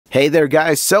Hey there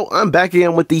guys, so I'm back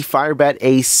again with the FIREBAT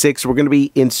A6. We're going to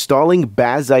be installing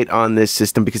Bazzite on this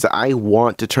system because I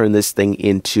want to turn this thing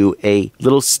into a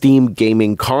little Steam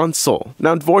gaming console.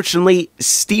 Now unfortunately,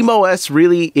 SteamOS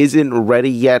really isn't ready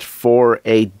yet for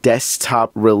a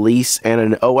desktop release, and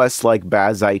an OS like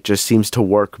Bazzite just seems to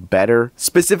work better.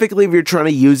 Specifically if you're trying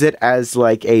to use it as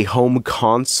like a home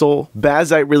console,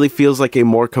 Bazzite really feels like a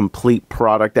more complete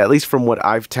product, at least from what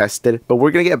I've tested. But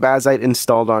we're going to get Bazzite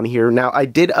installed on here. Now I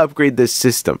did upgrade this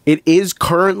system. It is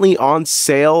currently on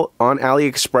sale on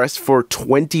AliExpress for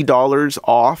 $20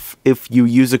 off if you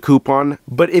use a coupon,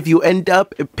 but if you end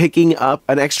up picking up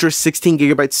an extra 16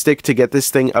 gigabyte stick to get this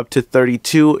thing up to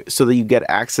 32 so that you get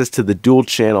access to the dual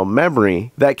channel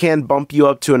memory, that can bump you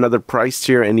up to another price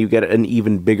tier and you get an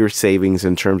even bigger savings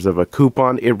in terms of a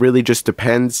coupon. It really just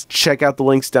depends. Check out the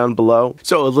links down below.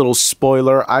 So a little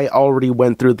spoiler, I already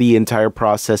went through the entire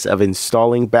process of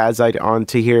installing Bazzite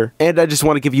onto here, and I just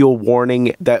want to give you a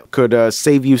warning that could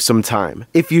save you some time.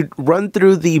 If you run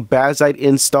through the Bazzite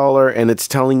installer and it's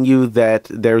telling you that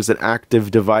there's an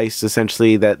active device,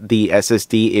 essentially that the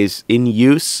SSD is in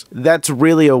use, that's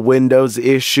really a Windows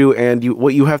issue, and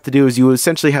what you have to do is you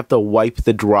essentially have to wipe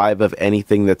the drive of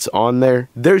anything that's on there.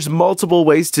 There's multiple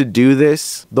ways to do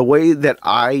this. The way that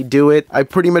I do it, I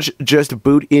pretty much just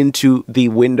boot into the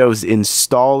Windows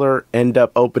installer, end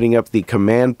up opening up the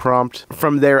command prompt.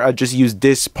 From there, I just use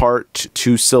diskpart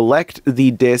to select the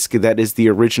disk that is the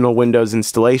original Windows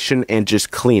installation and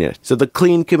just clean it. So the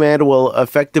clean command will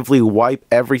effectively wipe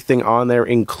everything on there,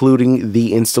 including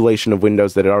the installation of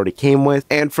Windows that it already came with.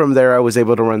 And from there, I was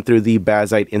able to run through the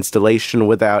Bazzite installation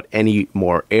without any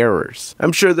more errors.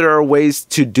 I'm sure there are ways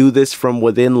to do this from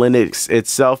within Linux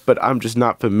itself, but I'm just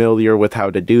not familiar with how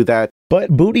to do that.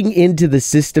 But booting into the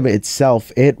system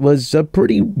itself, it was a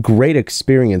pretty great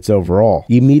experience overall.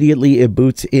 Immediately it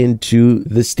boots into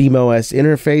the SteamOS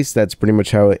interface. That's pretty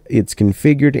much how it's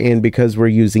configured, and because we're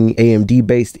using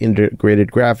AMD-based integrated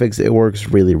graphics, it works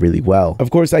really, really well.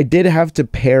 Of course, I did have to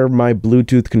pair my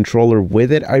Bluetooth controller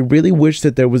with it. I really wish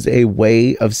that there was a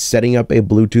way of setting up a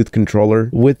Bluetooth controller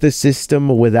with the system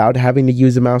without having to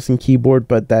use a mouse and keyboard,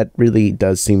 but that really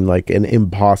does seem like an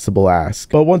impossible ask.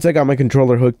 But once I got my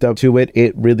controller hooked up to it,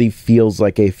 it really feels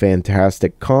like a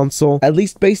fantastic console. At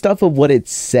least based off of what it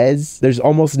says, there's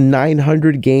almost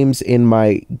 900 games in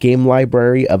my game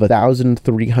library of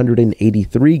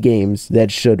 1,383 games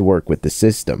that should work with the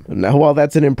system. Now, while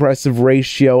that's an impressive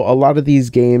ratio, a lot of these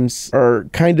games are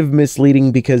kind of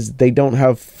misleading because they don't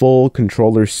have full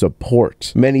controller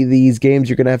support. Many of these games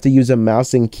you're going to have to use a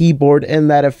mouse and keyboard, and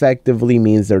that effectively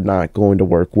means they're not going to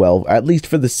work well, at least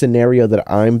for the scenario that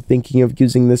I'm thinking of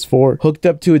using this for. Hooked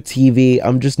up to a TV,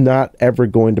 I'm just not ever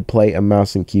going to play a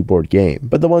mouse and keyboard game.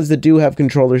 But the ones that do have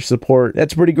controller support,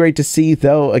 that's pretty great to see,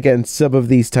 though again, some of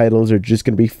these titles are just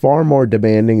going to be far more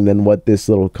demanding than what this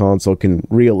little console can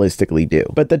realistically do.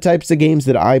 But the types of games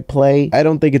that I play, I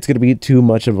don't think it's going to be too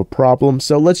much of a problem,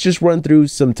 so let's just run through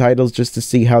some titles just to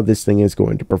see how this thing is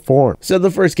going to perform. So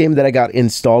the first game that I got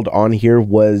installed on here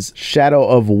was Shadow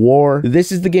of War.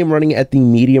 This is the game running at the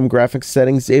medium graphics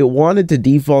settings. It wanted to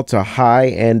default to high,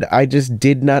 and I just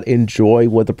did not enjoy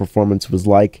what the performance was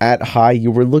like. At high, you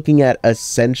were looking at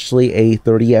essentially a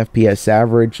 30 FPS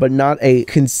average, but not a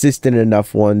consistent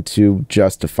enough one to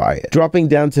justify it. Dropping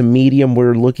down to medium,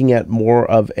 we're looking at more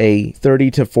of a 30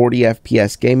 to 40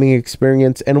 FPS gaming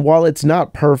experience, and while it's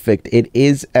not perfect, it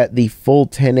is at the full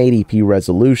 1080p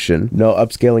resolution. No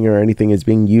upscaling or anything is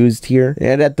being used here,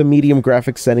 and at the medium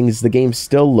graphics settings, the game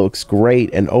still looks great,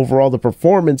 and overall the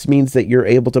performance means that you're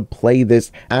able to play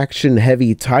this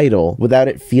action-heavy title without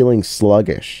it feeling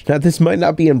sluggish. Now, this might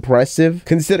not be impressive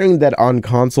considering that on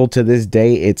console to this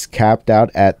day it's capped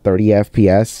out at 30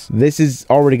 FPS. This is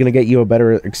already going to get you a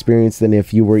better experience than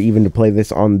if you were even to play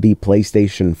this on the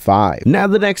PlayStation 5. Now,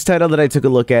 the next title that I took a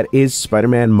look at is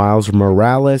Spider-Man Miles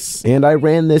Morales, and I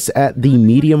ran this at the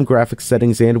medium graphics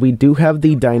settings, and we do have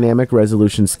the dynamic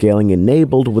resolution scaling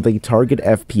enabled with a target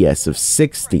FPS of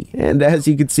 60. And as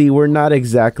you can see, we're not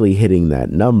exactly hitting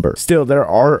that number. Still, there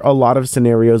are a lot of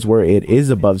scenarios where it is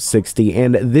above 60,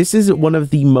 and this is one of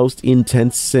the most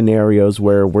intense scenarios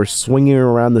where we're swinging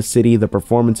around the city. The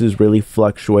performance is really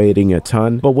fluctuating a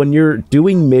ton, but when you're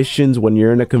doing missions, when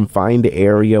you're in a confined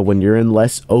area, when you're in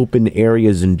less open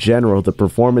areas in general, the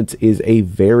performance is a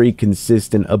very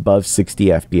consistent above 60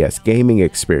 FPS gaming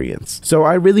experience. So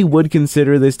I really would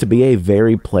consider this to be a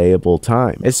very playable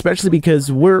time, especially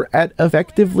because we're at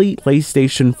effectively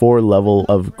PlayStation 4 level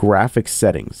of graphics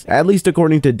settings. At least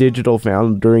according to Digital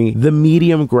Foundry, the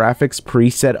medium custom graphics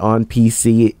preset on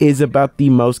PC is about the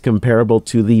most comparable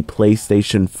to the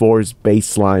PlayStation 4's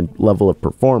baseline level of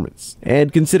performance.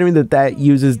 And considering that that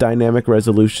uses dynamic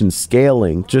resolution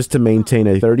scaling just to maintain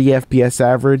a 30 FPS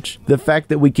average, the fact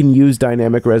that we can use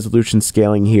dynamic resolution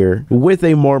scaling here with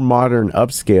a more modern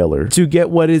upscaler to get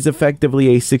what is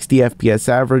effectively a 60 FPS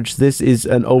average, this is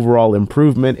an overall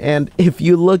improvement. And if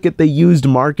you look at the used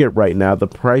market right now, the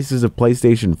prices of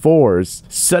PlayStation 4s,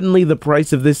 suddenly the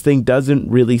price of this thing doesn't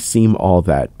really seem all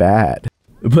that bad.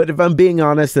 But if I'm being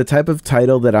honest, the type of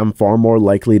title that I'm far more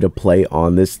likely to play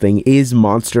on this thing is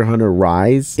Monster Hunter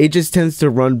Rise. It just tends to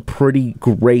run pretty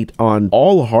great on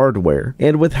all hardware,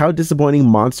 and with how disappointing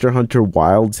Monster Hunter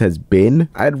Wilds has been,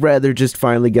 I'd rather just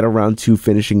finally get around to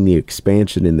finishing the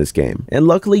expansion in this game. And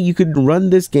luckily, you could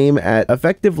run this game at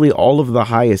effectively all of the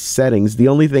highest settings. The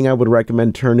only thing I would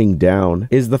recommend turning down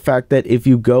is the fact that if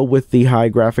you go with the high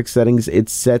graphics settings, it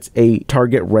sets a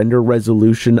target render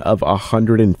resolution of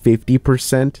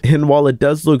 150%. And while it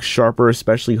does look sharper,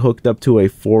 especially hooked up to a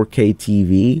 4K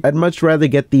TV, I'd much rather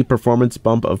get the performance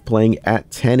bump of playing at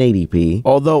 1080p.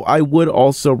 Although I would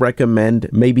also recommend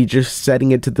maybe just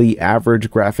setting it to the average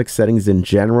graphics settings in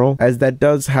general, as that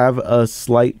does have a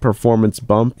slight performance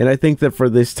bump. And I think that for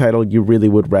this title, you really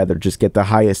would rather just get the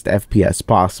highest FPS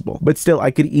possible. But still,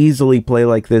 I could easily play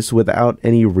like this without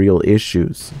any real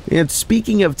issues. And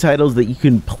speaking of titles that you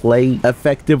can play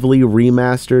effectively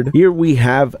remastered, here we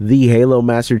have the Halo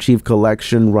Master Chief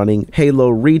Collection running Halo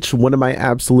Reach, one of my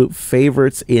absolute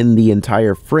favorites in the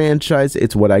entire franchise.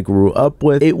 It's what I grew up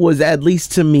with. It was, at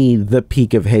least to me, the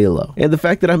peak of Halo. And the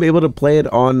fact that I'm able to play it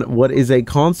on what is a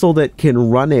console that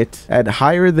can run it at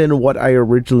higher than what I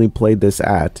originally played this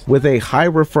at, with a high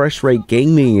refresh rate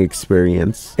gaming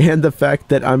experience, and the fact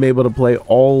that I'm able to play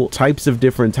all types of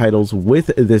different titles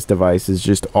with this device is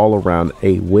just all around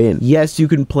a win. Yes, you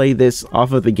can play this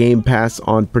off of the Game Pass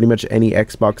on pretty much any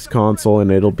Xbox console, and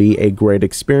it'll be a great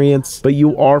experience, but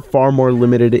you are far more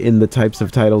limited in the types of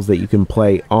titles that you can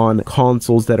play on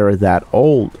consoles that are that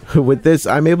old. With this,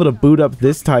 I'm able to boot up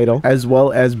this title as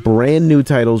well as brand new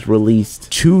titles released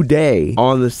today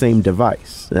on the same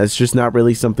device. That's just not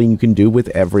really something you can do with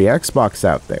every Xbox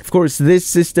out there. Of course, this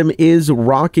system is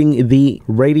rocking the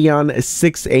Radeon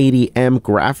 680M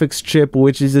graphics chip,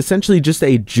 which is essentially just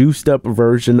a juiced up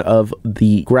version of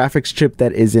the graphics chip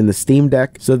that is in the Steam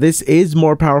Deck. So this is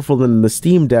more powerful than the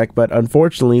Steam Deck, but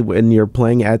unfortunately, when you're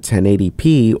playing at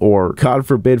 1080p or God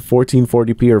forbid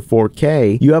 1440p or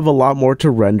 4K, you have a lot more to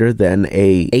render than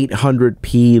a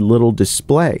 800p little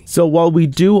display. So while we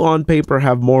do on paper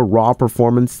have more raw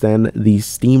performance than the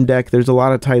Steam Deck, there's a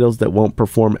lot of titles that won't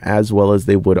perform as well as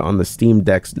they would on the Steam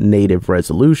Deck's native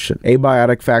resolution.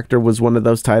 Abiotic Factor was one of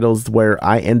those titles where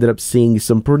I ended up seeing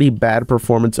some pretty bad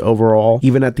performance overall,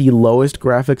 even at the lowest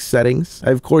graphics settings.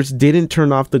 I of course didn't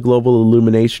turn off the global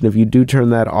illumination. If you do turn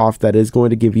that off, that is going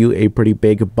to give you a pretty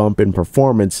big bump in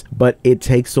performance, but it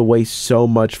takes away so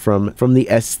much from the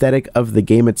aesthetic of the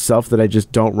game itself that I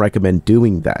just don't recommend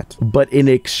doing that. But in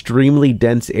extremely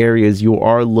dense areas, you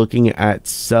are looking at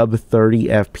sub 30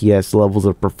 FPS levels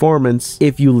of performance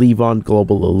if you leave on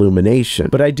global illumination.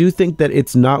 But I do think that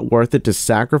it's not worth it to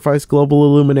sacrifice global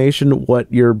illumination.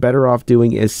 What you're better off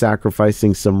doing is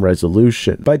sacrificing some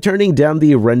resolution. By turning down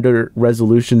the render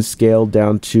resolution scale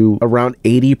down to around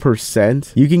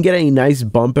 80%, you can get a nice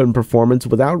bump in performance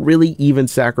without really even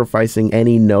sacrificing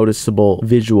any noticeable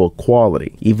visual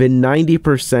quality. Even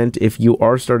 90%, if you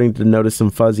are starting to notice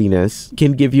some fuzziness,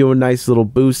 can give you a nice little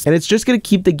boost, and it's just going to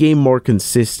keep the game more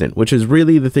consistent, which is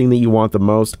really the thing that you want the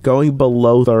most. Going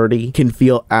below 30 can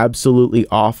feel absolutely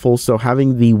awful, so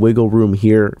having the wiggle room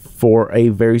here for a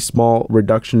very small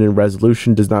reduction in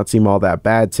resolution does not seem all that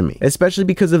bad to me, especially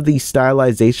because of the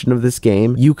stylization of this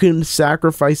game. You can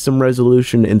sacrifice some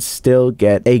resolution and still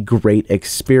get a great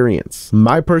experience.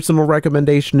 My personal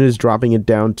recommendation is dropping it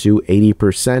down to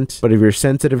 80%, but if you're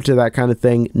sensitive to that kind of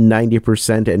thing,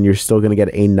 90%, and you're still going to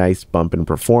get a nice bump in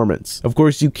performance. Of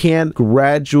course, you can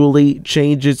gradually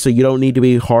change it, so you don't need to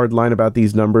be hardline about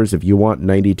these numbers. If you want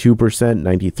 92%,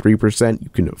 93%, you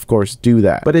can of course do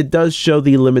that. But it does show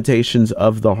the limitations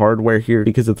of the hardware here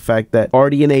because of the fact that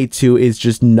RDNA 2 is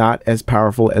just not as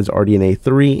powerful as RDNA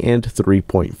 3 and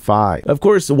 3.5. Of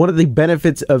course, one of the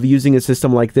benefits of using a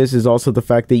system like this is also the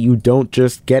fact that you don't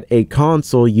just get a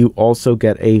console, you also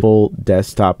get a full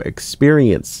desktop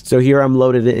experience. So here I'm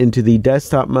loaded into the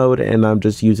desktop mode and I'm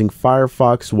just using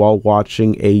Firefox while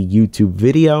watching a YouTube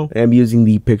video. I'm using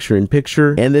the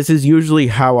picture-in-picture, and this is usually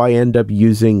how I end up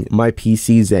using my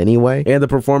PCs anyway. And the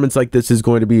performance like this is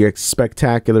going to be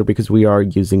spectacular because we are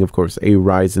using, of course, a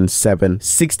Ryzen 7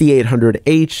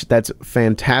 6800H. That's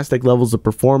fantastic levels of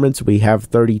performance. We have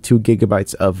 32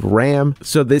 gigabytes of RAM.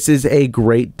 So this is a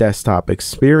great desktop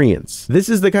experience. This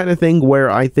is the kind of thing where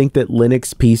I think that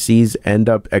Linux PCs end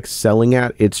up excelling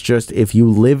at. It's just if you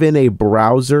live in a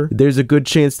browser, there's a good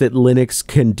chance that Linux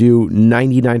can do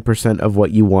 99% of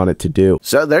what you want it to do.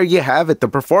 So there you have it. The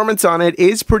performance on it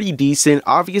is pretty decent.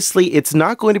 Obviously, it's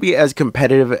not going to be as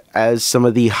competitive as some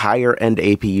of the higher end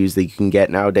APUs that you can get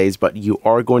nowadays, but you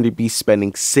are going to be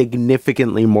spending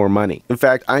significantly more money. In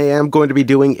fact, I am going to be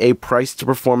doing a price to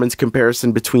performance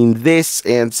comparison between this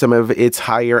and some of its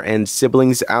higher end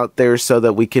siblings out there so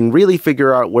that we can really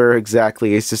figure out where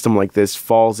exactly a system like this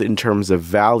falls in terms of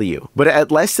value. But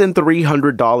at less than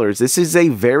 $300, this is a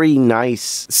very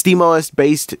nice SteamOS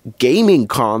based gaming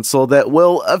console that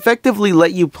will effectively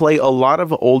let you play a lot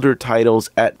of older titles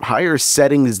at higher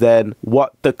settings than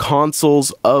what the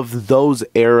consoles of those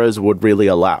eras would really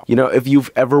allow. You know, if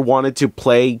you've ever wanted to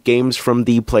play games from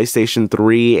the PlayStation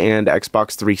 3 and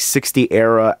Xbox 360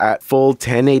 era at full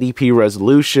 1080p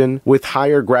resolution with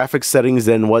higher graphics settings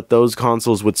than what those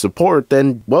consoles would support,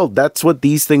 then, well, that's what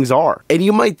these things are. And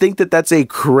you might think that that's a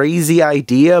crazy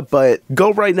idea, but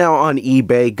go right now on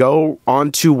eBay, go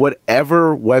onto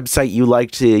whatever website you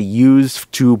like to use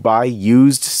to buy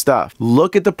used stuff.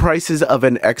 Look at the prices of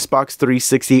an Xbox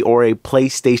 360 or a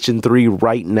PlayStation 3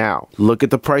 right now. Look at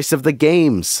the price of the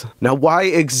games. Now, why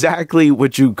exactly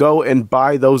would you go and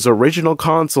buy those original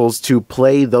consoles to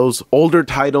play those older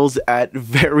titles at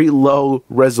very low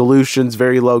resolutions,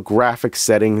 very low graphics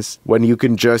settings, when you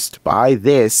can just buy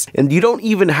this and you don't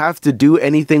even have to do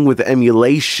anything with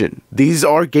emulation? These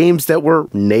are games that were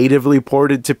natively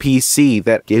ported to PC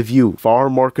that give you far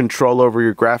more control over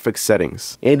your graphics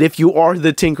settings. And if you are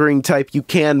the tinkering type, you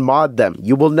can mod them.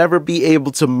 You will never be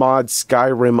able to mod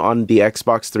Skyrim on the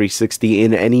Xbox 360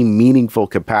 in any meaningful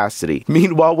capacity.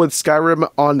 Meanwhile, with Skyrim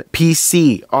on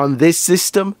PC on this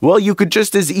system, well, you could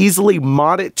just as easily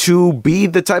mod it to be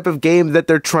the type of game that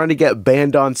they're trying to get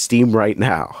banned on Steam right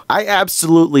now. I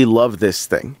absolutely love this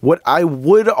thing. What I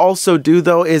would also do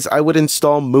though is I would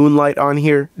install Moonlight on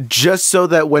here just so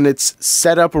that when it's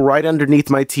set up right underneath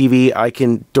my TV, I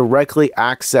can directly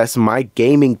access my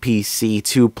gaming PC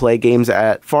to play games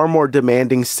at far more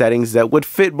demanding settings that would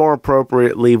fit more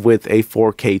appropriately with a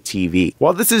 4K TV.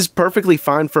 While this is perfectly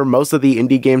fine for most of the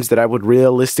indie games that I would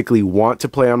realistically want to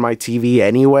play on my TV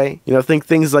anyway, you know, think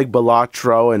things like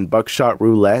Balatro and Buckshot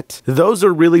Roulette. Those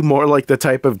are really more like the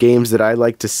type of games that I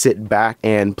like to sit back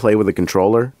and play with a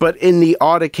controller. But in the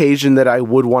odd occasion that I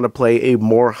would want to play a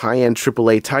more high-end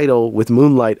AAA title with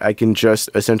Moonlight, I can just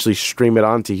essentially stream it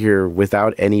onto here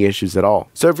without any issues at all.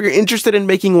 So if you're interested in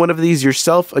making one of these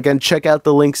yourself, again, check out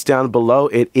the links down below.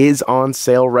 It is on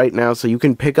sale right now, so you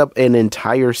can pick up an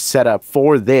entire setup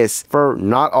for this for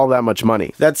not all that much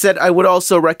money. That said, I would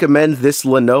also recommend this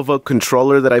Lenovo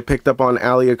controller that I picked up on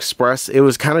AliExpress. It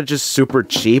was kind of just super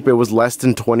cheap. It was less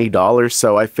than $20,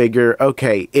 so I figure,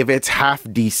 okay, if it's half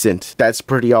decent, that's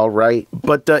pretty all right.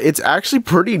 But it's actually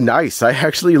pretty nice. I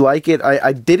actually like it.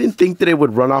 I didn't think that it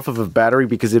would run off of a battery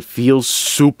because it feels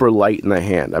super light in the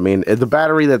hand. I mean, the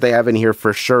battery that they have in here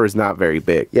for sure is not very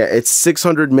big. Yeah, it's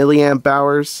 600 milliamp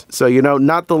hours. So, you know,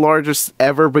 not the largest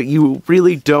ever, but you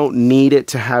really don't need it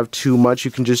to have too much.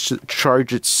 You can just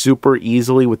charge it super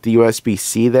easily with the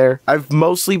USB-C there. I've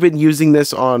mostly been using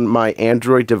this on my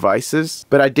Android devices,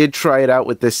 but I did try it out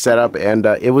with this setup and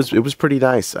it was pretty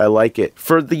nice. I like it.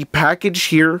 For the package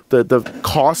here, the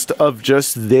cost of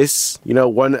just this, you know,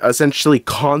 one essentially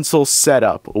console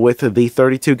setup with the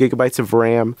 32 gigabytes of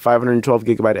RAM, 512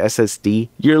 gigabyte SSD,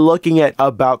 you're looking at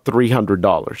about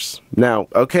 $300. Now,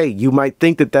 okay, you might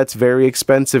think that that's very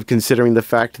expensive considering the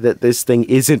fact that this thing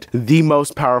isn't the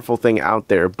most powerful thing out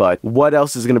there, but what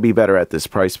else is going to be better at this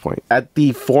price point? At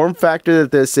the form factor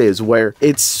that this is, where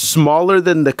it's smaller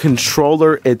than the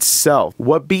controller itself,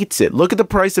 what beats it? Look at the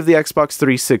price of the Xbox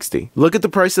 360. Look at the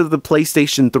price of the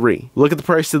PlayStation 3. Look at the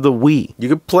price of the Wii. You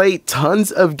could play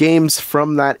tons of games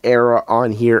from that era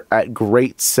on here at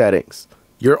great settings.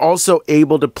 You're also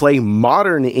able to play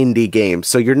modern indie games,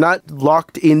 so you're not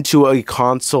locked into a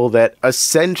console that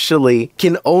essentially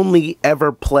can only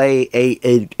ever play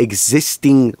an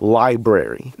existing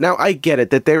library. Now, I get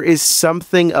it that there is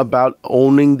something about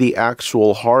owning the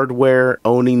actual hardware,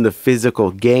 owning the physical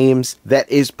games, that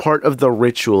is part of the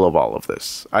ritual of all of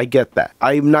this. I get that.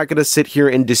 I'm not going to sit here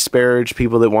and disparage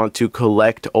people that want to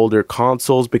collect older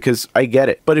consoles because I get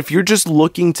it. But if you're just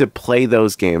looking to play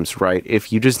those games, right?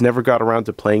 If you just never got around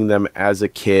to playing them as a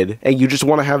kid and you just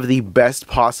want to have the best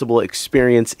possible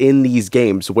experience in these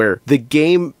games where the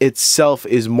game itself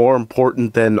is more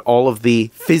important than all of the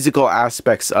physical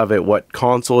aspects of it, what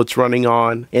console it's running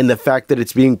on, and the fact that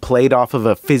it's being played off of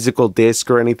a physical disc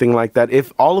or anything like that,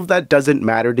 if all of that doesn't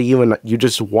matter to you and you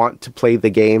just want to play the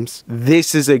games,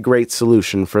 this is a great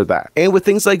solution for that. And with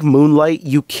things like Moonlight,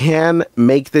 you can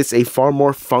make this a far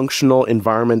more functional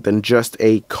environment than just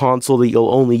a console that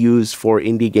you'll only use for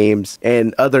indie games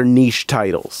and other niche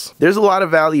titles. There's a lot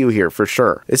of value here for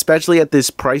sure, especially at this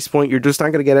price point. You're just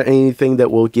not going to get anything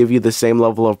that will give you the same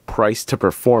level of price to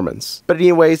performance. But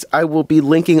anyways, I will be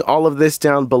linking all of this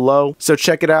down below, so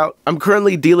check it out. I'm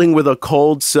currently dealing with a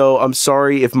cold, so I'm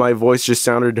sorry if my voice just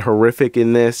sounded horrific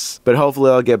in this, but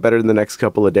hopefully I'll get better in the next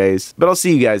couple of days. But I'll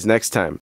see you guys next time.